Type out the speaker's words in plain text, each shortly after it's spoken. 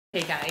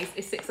Hey guys,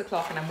 it's 6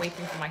 o'clock and I'm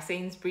waiting for my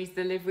Sainsbury's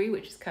delivery,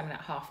 which is coming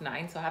at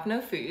 9:30, so I have no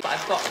food. But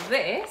I've got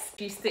this.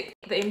 You stick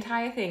the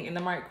entire thing in the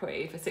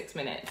microwave for 6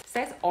 minutes. It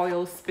says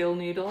oil spill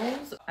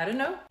noodles. I don't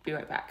know. Be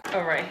right back.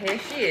 All right, here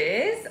she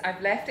is.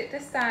 I've left it to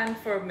stand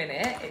for a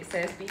minute. It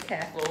says be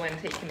careful when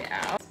taking it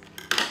out.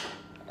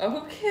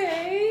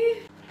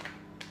 Okay.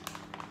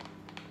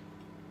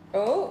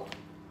 Oh,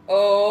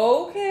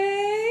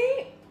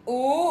 okay.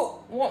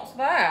 Oh, what's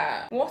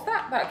that? What's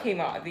that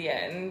came out at the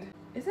end?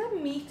 Is there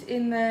meat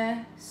in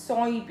there?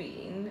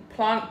 Soybean,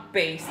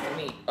 plant-based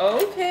meat.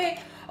 Okay.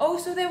 Oh,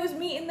 so there was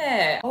meat in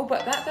there. Oh,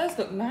 but that does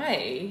look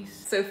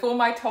nice. So for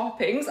my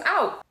toppings,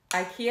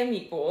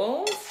 IKEA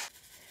meatballs,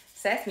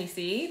 sesame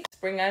seeds,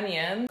 spring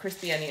onion,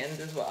 crispy onions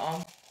as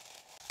well.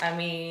 I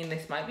mean,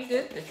 this might be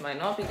good, this might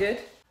not be good,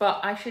 but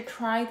I should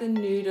try the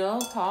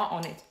noodle part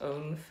on its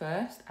own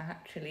first,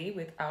 actually,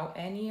 without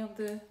any of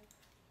the...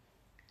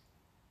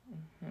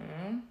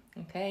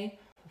 Okay.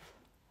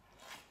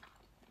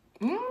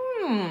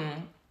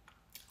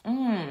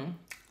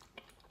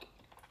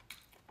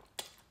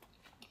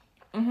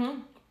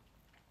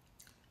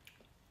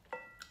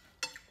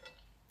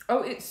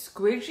 Oh, it's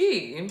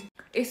squidgy.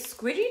 It's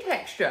squidgy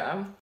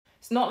texture.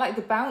 It's not like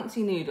the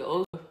bouncy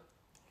noodles.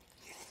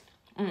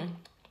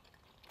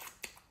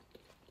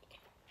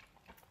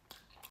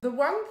 The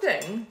one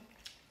thing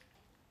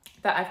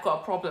that I've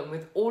got a problem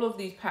with all of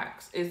these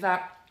packs is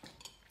that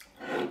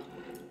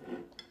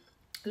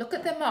look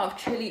at the amount of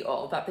chili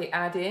oil that they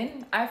add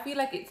in. I feel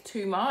like it's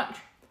too much.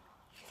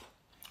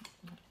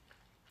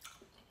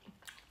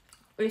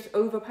 It's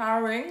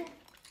overpowering.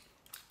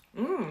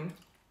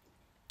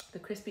 The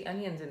crispy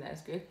onions in there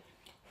is good.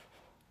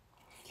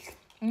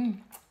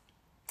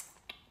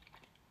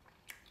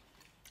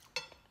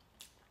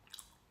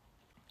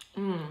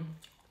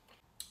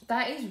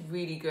 That is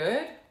really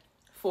good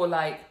for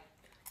like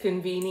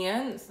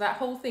convenience. That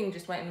whole thing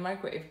just went in the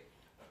microwave.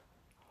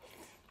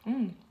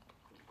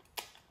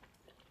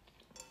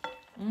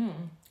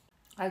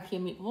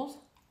 IKEA meatballs,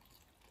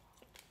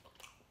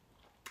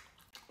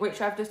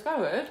 which I've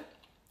discovered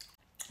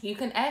you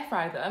can air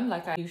fry them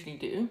like I usually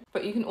do,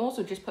 but you can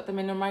also just put them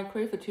in the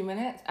microwave for 2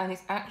 minutes and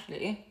it's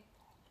actually,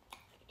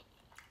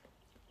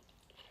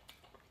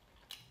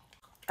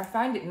 I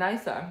find it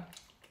nicer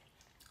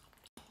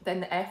than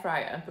the air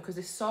fryer because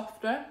it's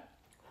softer.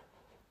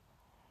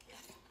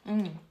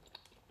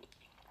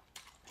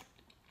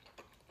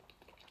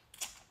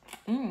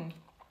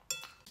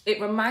 It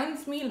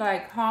reminds me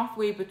like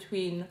halfway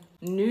between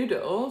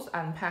noodles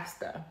and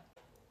pasta.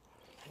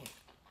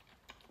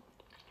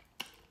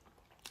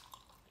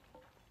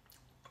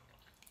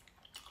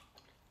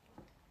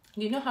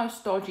 You know how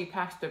stodgy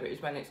pasta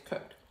is when it's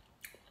cooked?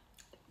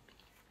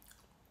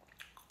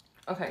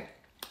 Okay,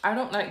 I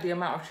don't like the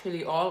amount of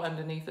chili oil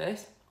underneath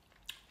this.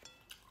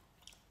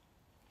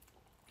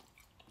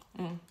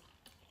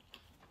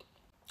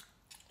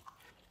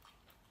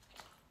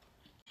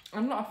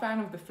 I'm not a fan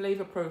of the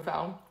flavor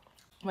profile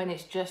when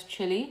it's just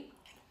chili.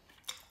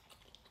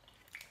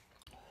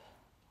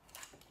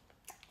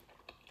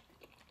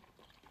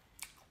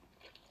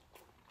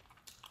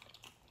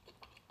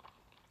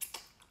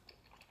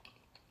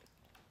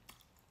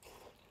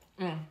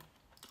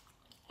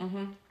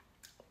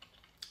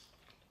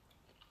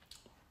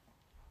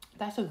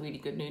 That's a really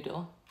good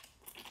noodle.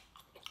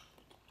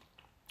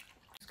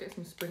 Let's get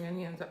some spring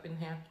onions up in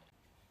here.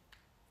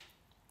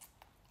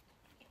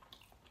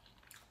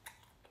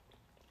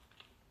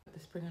 Put the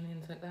spring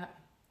onions like that.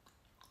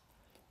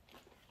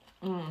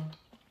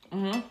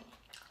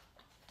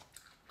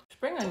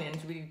 Spring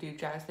onions really do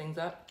jazz things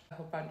up. A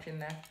whole bunch in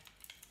there.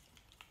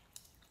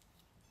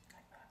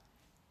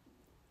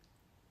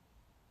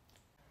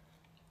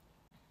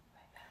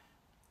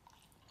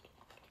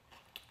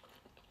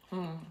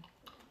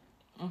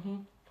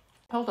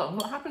 Hold on,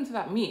 what happened to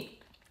that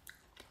meat?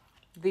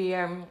 The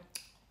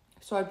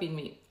soybean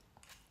meat.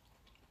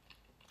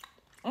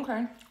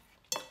 Okay.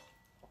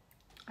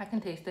 I can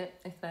taste it,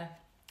 it's there.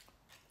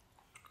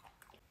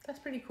 That's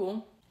pretty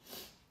cool.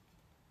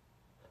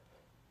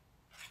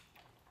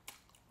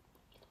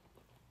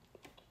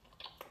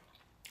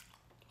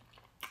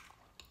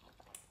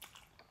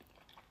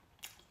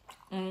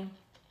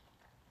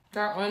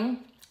 That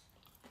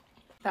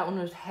one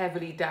was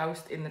heavily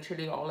doused in the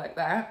chili oil like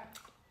that.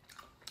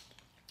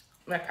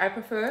 Like, I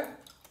prefer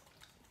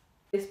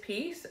this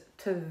piece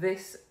to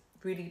this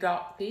really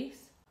dark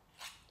piece.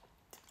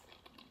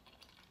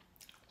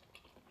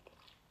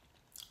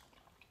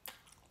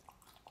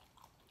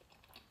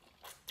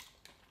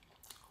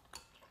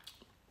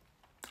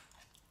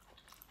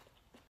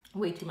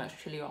 Way too much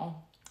chili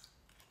oil.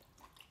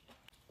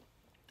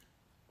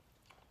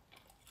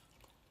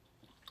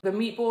 The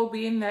meatball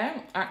being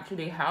there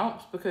actually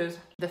helps because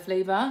the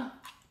flavor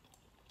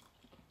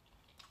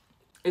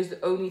is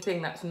the only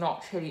thing that's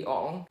not chili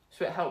oil,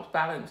 so it helps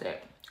balance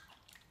it.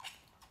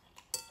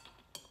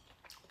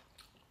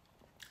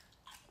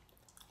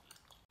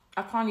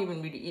 I can't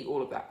even really eat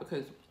all of that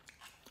because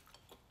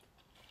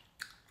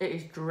it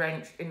is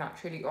drenched in that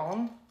chili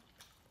oil.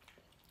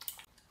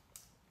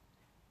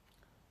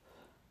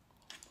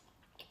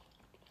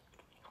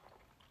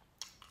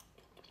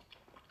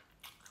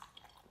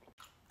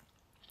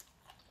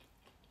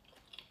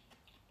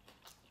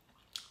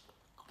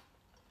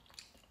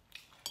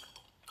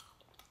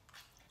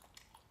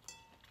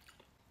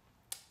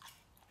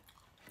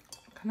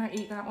 Can I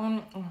eat that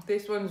one? Oh,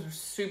 this one's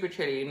super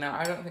chilly. No,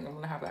 I don't think I'm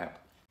gonna have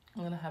that.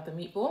 I'm gonna have the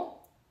meatball.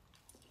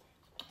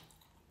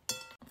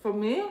 For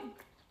me,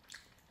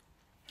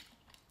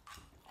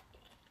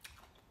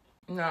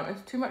 no,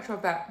 it's too much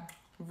of that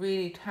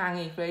really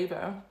tangy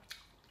flavor.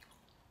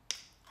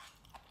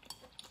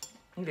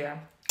 Yeah.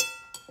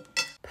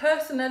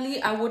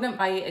 Personally, I wouldn't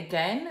buy it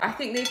again. I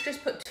think they've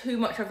just put too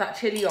much of that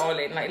chili oil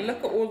in. Like, look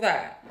at all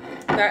that.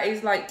 That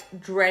is like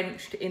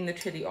drenched in the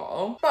chili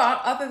oil.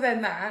 But other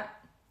than that,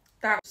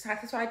 that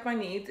satisfied my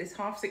needs. It's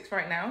 6:30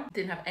 right now.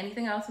 Didn't have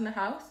anything else in the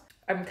house.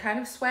 I'm kind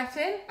of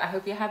sweating. I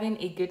hope you're having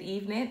a good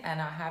evening and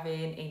are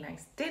having a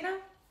nice dinner.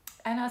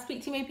 And I'll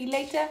speak to you maybe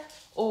later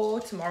or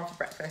tomorrow for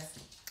breakfast.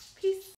 Peace.